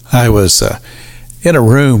I was in a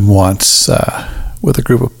room once with a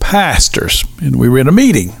group of pastors, and we were in a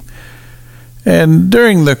meeting. And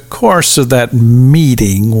during the course of that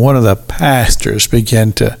meeting, one of the pastors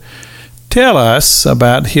began to tell us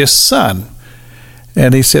about his son.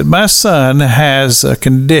 And he said, "My son has a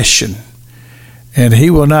condition, and he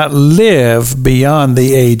will not live beyond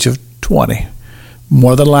the age of 20.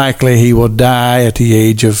 More than likely, he will die at the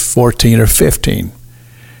age of 14 or 15.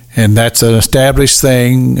 And that's an established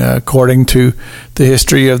thing according to the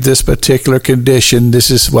history of this particular condition.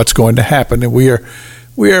 This is what's going to happen, and we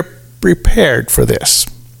are prepared for this."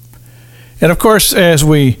 And of course, as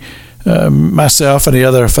we, myself and the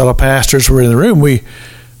other fellow pastors were in the room, we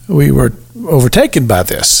were overtaken by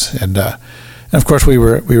this, and of course we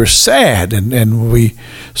were sad, and we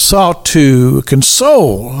sought to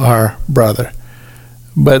console our brother.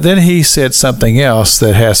 But then he said something else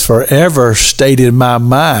that has forever stayed in my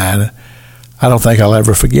mind. I don't think I'll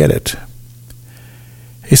ever forget it.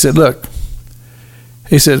 He said, "Look,"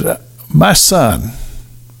 he said, "my son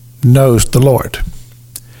knows the Lord.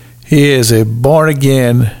 He is a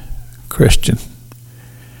born-again Christian.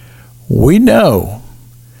 We know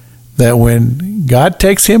that when God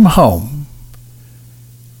takes him home,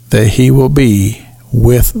 that he will be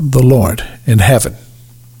with the Lord in heaven.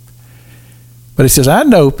 But he says, I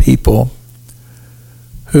know people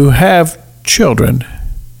who have children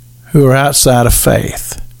who are outside of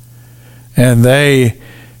faith, and they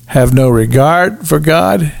have no regard for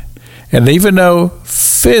God, and even though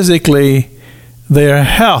physically they are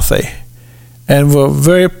healthy and will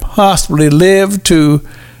very possibly live to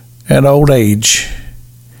an old age,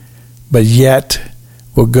 but yet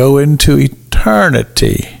will go into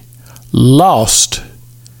eternity lost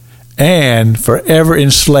and forever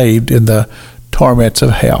enslaved in the torments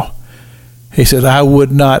of hell." He said, "I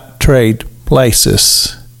would not trade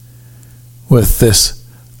places with this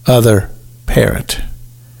other parent.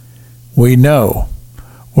 We know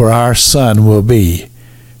where our son will be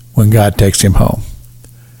when God takes him home."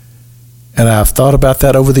 And I've thought about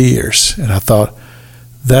that over the years, and I thought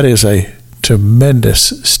that is a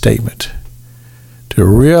tremendous statement, to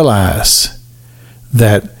realize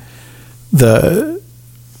that the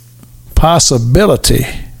possibility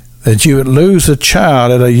that you would lose a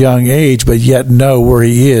child at a young age but yet know where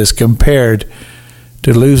he is, compared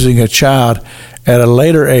to losing a child at a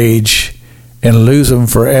later age and lose him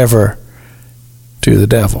forever to the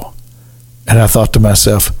devil. And I thought to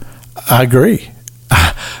myself, I agree.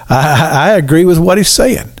 I agree with what he's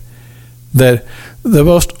saying, that the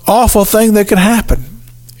most awful thing that can happen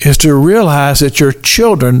is to realize that your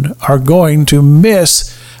children are going to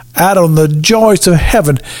miss out on the joys of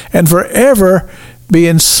heaven and forever be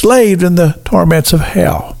enslaved in the torments of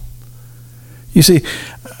hell. You see,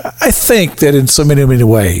 I think that in so many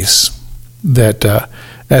ways that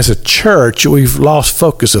as a church we've lost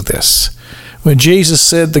focus of this. When Jesus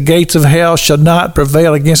said the gates of hell shall not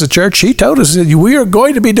prevail against the church, he told us that we are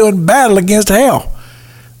going to be doing battle against hell.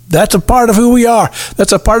 That's a part of who we are.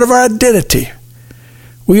 That's a part of our identity.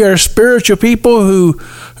 We are spiritual people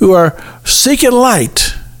who are seeking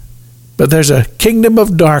light. But there's a kingdom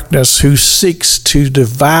of darkness who seeks to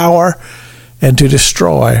devour and to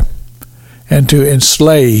destroy and to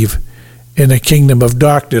enslave in a kingdom of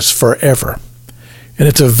darkness forever. And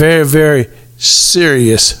it's a very, very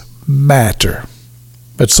serious matter.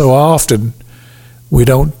 But so often we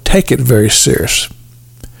don't take it very serious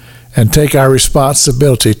and take our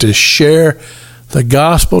responsibility to share the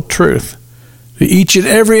gospel truth to each and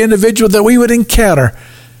every individual that we would encounter,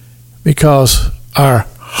 because our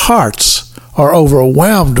hearts are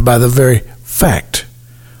overwhelmed by the very fact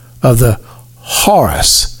of the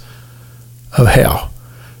horrors of hell.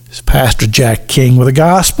 It's Pastor Jack King with the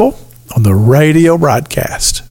gospel on the radio broadcast.